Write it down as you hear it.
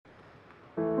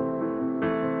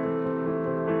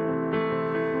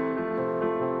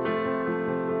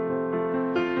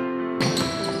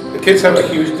The kids have a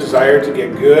huge desire to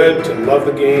get good, to love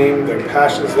the game. Their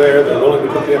passion's there. They're willing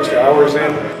to put the extra hours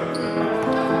in. He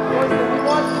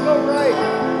wants to go right.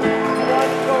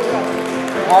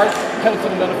 Hard, pedal to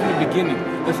the metal from the beginning.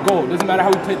 Let's go. Doesn't matter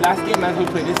how we played last game, might as well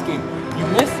play this game. You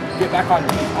miss, get back on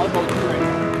the game. All about you right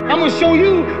now. I'm going to show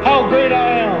you how great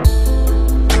I am.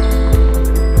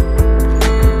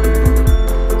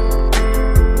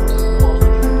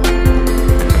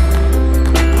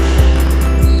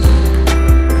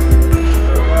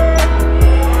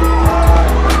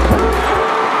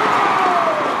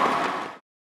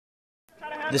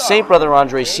 The St. Brother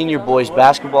Andre Senior Boys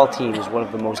basketball team is one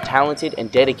of the most talented and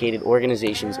dedicated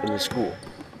organizations in the school.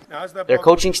 Their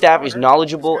coaching staff is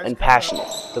knowledgeable and passionate.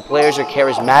 The players are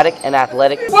charismatic and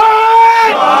athletic.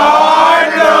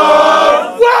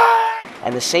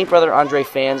 And the St. Brother Andre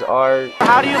fans are...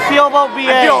 How do you feel about BA?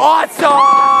 I feel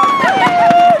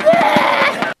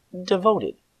awesome!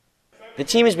 Devoted. The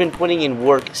team has been putting in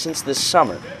work since the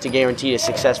summer to guarantee a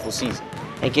successful season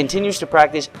and continues to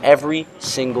practice every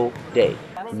single day.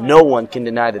 No one can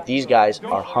deny that these guys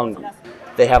are hungry.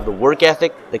 They have the work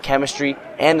ethic, the chemistry,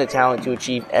 and the talent to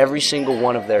achieve every single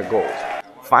one of their goals.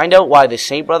 Find out why the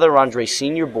St. Brother Andre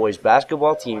Senior Boys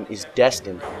basketball team is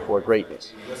destined for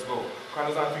greatness. Let's go.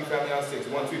 Cardinals on 3, family on 6.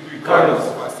 1, 2, 3.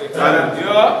 Cardinals. 5, 6, 7.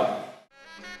 Yeah.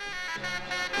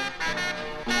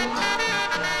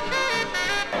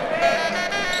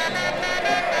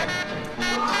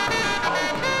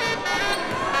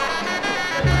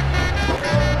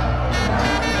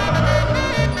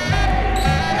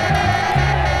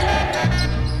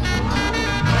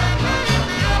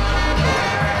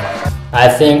 I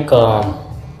think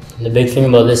the big thing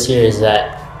about this year is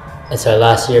that it's our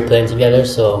last year playing together,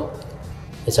 so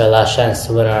it's our last chance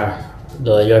to win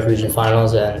the York Region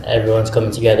Finals, and everyone's coming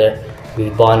together.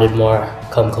 We've bonded more,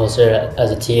 come closer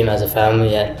as a team, as a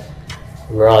family, and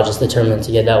we're all just determined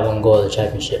to get that one goal of the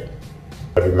championship.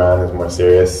 Every man is more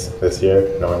serious this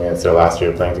year, knowing it's their last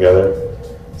year playing together,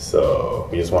 so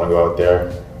we just want to go out there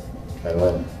and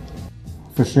win.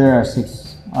 For sure,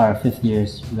 our fifth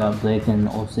years, we got Blake and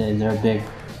Ose. They're a big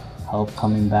help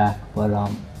coming back, but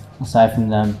aside from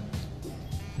them,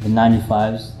 the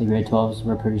 95s, the grade 12s,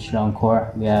 we're a pretty strong core.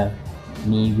 We have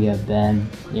me, we have Ben,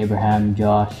 Abraham,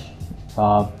 Josh,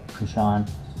 Rob, Krishan,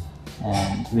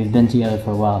 and we've been together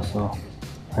for a while, so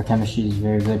our chemistry is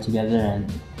very good together. And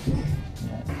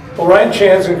Well, Ryan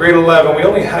Chan's in grade 11.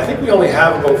 I think we only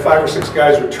have about 5 or 6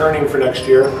 guys returning for next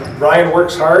year. Ryan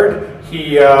works hard.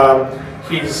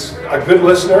 He's a good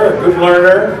listener, a good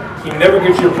learner. He never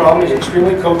gives you a problem. He's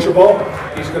extremely coachable.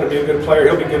 He's going to be a good player.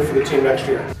 He'll be good for the team next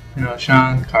year. You know,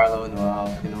 Sean, Carlo,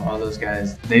 Noel, all those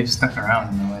guys, they've stuck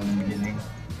around, in the beginning.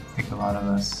 I think a lot of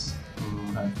us who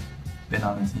have been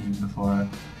on the team before,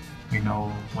 we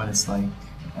know what it's like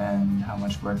and how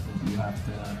much work that you have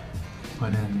to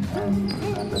put in, and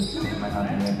that they might not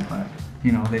be ready,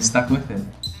 but, they stuck with it.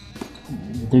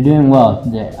 they're doing well.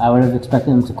 I would have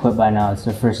expected them to quit by now. It's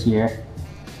their first year,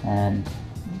 and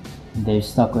they've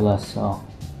stuck with us, so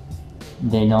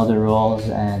they know their roles,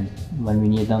 and when we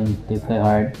need them, they play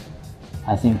hard.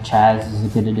 I think Chaz is a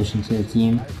good addition to the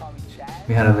team.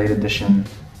 We had a late addition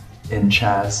in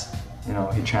Chaz.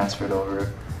 He transferred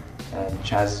over, and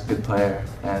Chaz is a good player,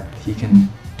 and he can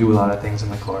do a lot of things on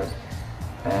the court,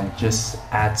 and just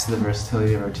adds to the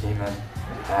versatility of our team and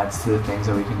adds to the things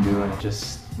that we can do, and it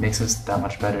just makes us that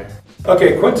much better.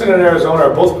 Okay, Quinton and Arizona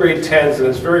are both grade 10s, and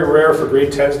it's very rare for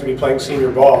grade 10s to be playing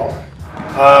senior ball.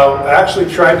 I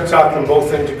actually tried to talk them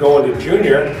both into going to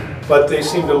junior, but they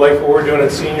seem to like what we're doing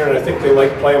at senior, and I think they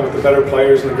like playing with the better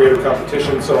players in the greater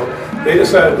competition, so they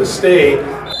decided to stay.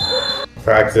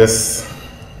 Practice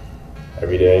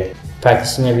every day.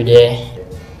 Practicing every day.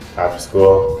 After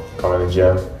school, come to the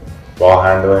gym, ball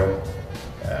handling,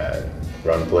 and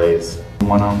run plays.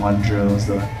 One-on-one drills,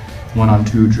 the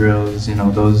one-on-two drills,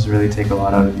 those really take a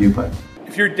lot out of you. But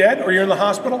if you're dead or you're in the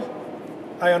hospital,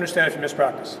 I understand if you miss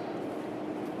practice.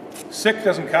 Sick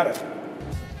doesn't cut it.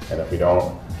 And if we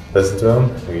don't listen to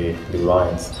them, we do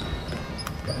lines.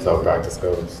 That's how practice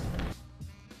goes.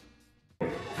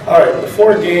 All right,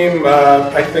 before a game,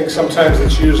 I think sometimes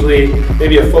it's usually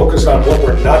maybe a focus on what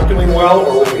we're not doing well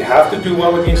or what we have to do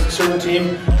well against a certain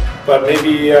team, but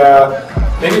maybe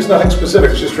maybe it's nothing specific,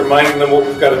 it's just reminding them what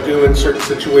we've got to do in certain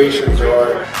situations,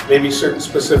 or maybe certain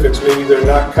specifics. Maybe they're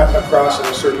not cutting across in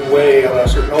a certain way on a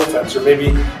certain offense, or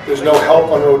maybe there's no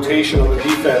help on rotation on the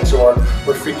defense, or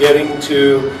we're forgetting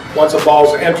to, once a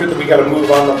ball's entered, that we got to move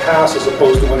on the pass as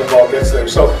opposed to when the ball gets there.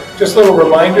 So just little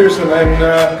reminders, and then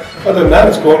other than that,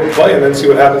 it's go out and play and then see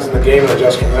what happens in the game and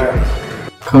adjust from there.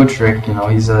 Coach Rick, you know,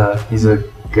 he's a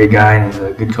great guy and he's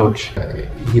a good coach.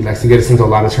 He likes to get us into a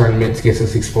lot of tournaments, gets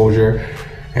us exposure,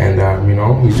 and you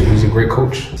know, he's a great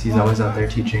coach. He's always out there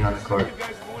teaching on the court.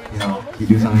 You know, you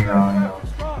do something wrong, you know,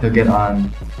 he'll get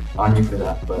on you for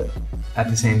that. But at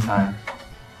the same time,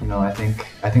 you know, I think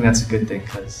that's a good thing,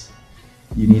 because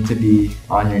you need to be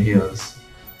on your heels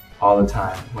all the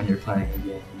time when you're playing a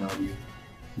game.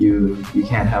 You know, you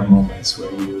can't have moments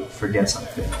where you forget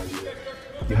something or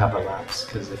you have a lapse,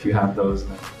 because if you have those,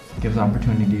 then it gives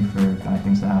opportunity for bad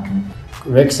things to happen.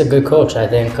 Rick's a good coach. I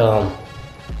think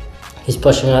he's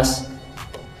pushing us.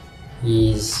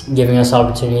 He's giving us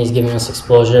opportunities, giving us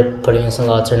exposure, putting us in a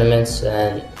lot of tournaments,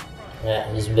 and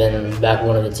yeah, he's been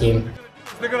backbone of the team.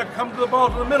 They're going to come to the ball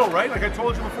to the middle, right? Like I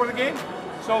told you before the game.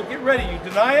 So get ready. You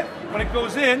deny it. When it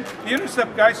goes in, the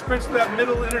intercept guy sprints to that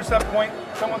middle intercept point.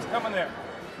 Someone's coming there.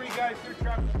 3 guys here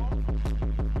trapping the ball.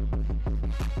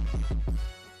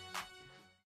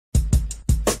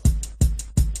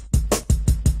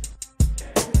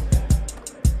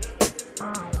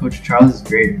 Coach Charles is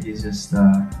great. He's just,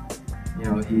 you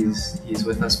know, he's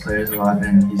with us players a lot,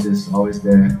 and he's just always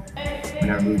there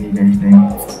whenever we need anything.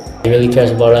 He really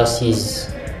cares about us.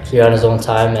 He's here on his own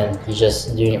time, and he's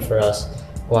just doing it for us.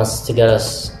 He wants to get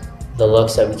us the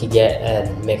looks that we could get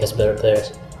and make us better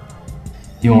players.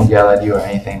 He won't yell at you or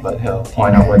anything, but he'll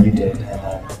point out what you did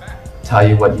and tell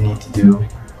you what you need to do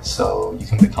so you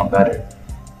can become better.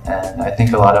 And I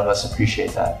think a lot of us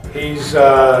appreciate that. He's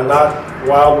not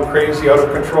wild and crazy, out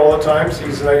of control at times.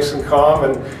 He's nice and calm,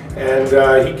 and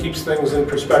he keeps things in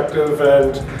perspective.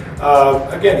 And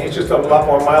again, he's just a lot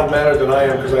more mild-mannered than I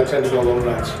am, because I tend to go a little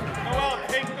nuts.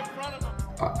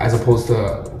 As opposed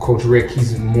to Coach Rick,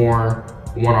 he's more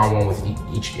one-on-one with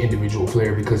each individual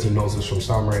player, because he knows us from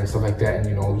summer and stuff like that. And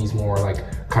you know, he's more like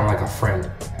kind of like a friend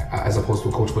as opposed to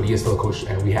a coach, but he is still a coach,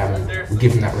 and we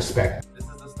give him that respect. This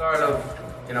is the start of,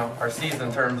 you know, our season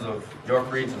in terms of York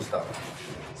Region stuff.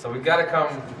 So we've got to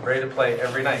come ready to play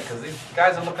every night, because these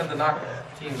guys are looking to knock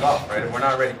teams off, right? If we're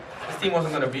not ready. This team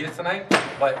wasn't going to beat it tonight,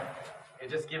 but it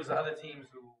just gives the other teams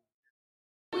who...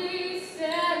 We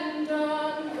stand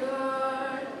on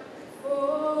guard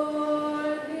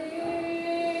for thee.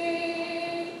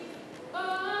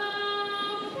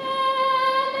 Oh, Canada,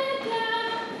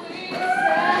 we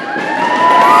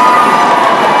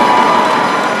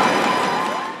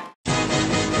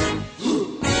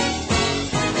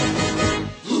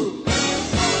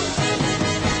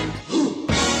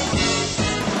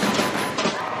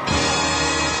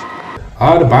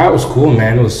The buyout was cool,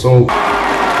 man. It was so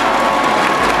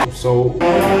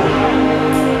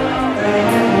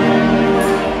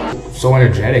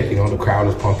energetic. You know, the crowd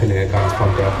was pumping and it got us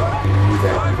pumped up. We knew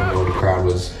that even though the crowd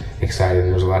was excited and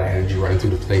there was a lot of energy running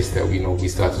through the place, that we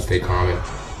still had to stay calm, and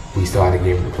we still had a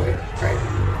game to play, right?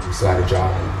 We still had a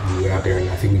job, and we went out there, and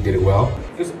I think we did it well.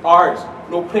 It's ours.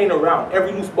 No playing around.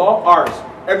 Every loose ball, ours.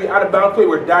 Every out-of-bounds play,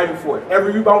 we're diving for it.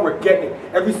 Every rebound, we're getting it.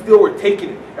 Every steal, we're taking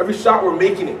it. Every shot, we're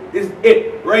making it. This is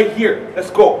it, right here. Let's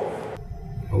go.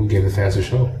 We gave the fans a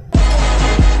show.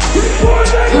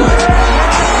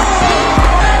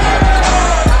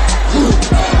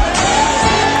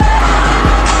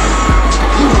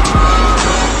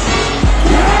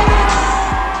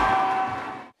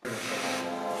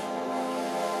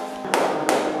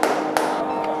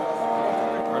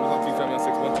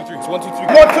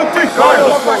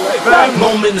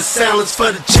 Moment of silence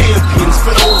for the champions, for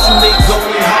those who make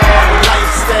going hard a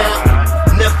lifestyle.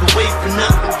 Never wait for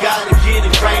nothing, gotta get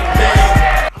it right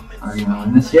now. Are you gonna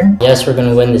win this year? Yes, we're going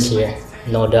to win this year,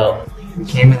 no doubt. We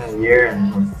came in the year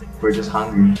and we're just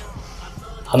hungry.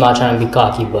 I'm not trying to be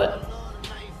cocky, but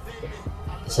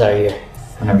it's our year.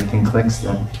 When everything clicks,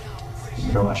 then you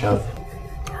better watch out.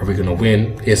 Are we gonna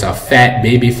win? It's a fat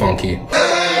baby funky.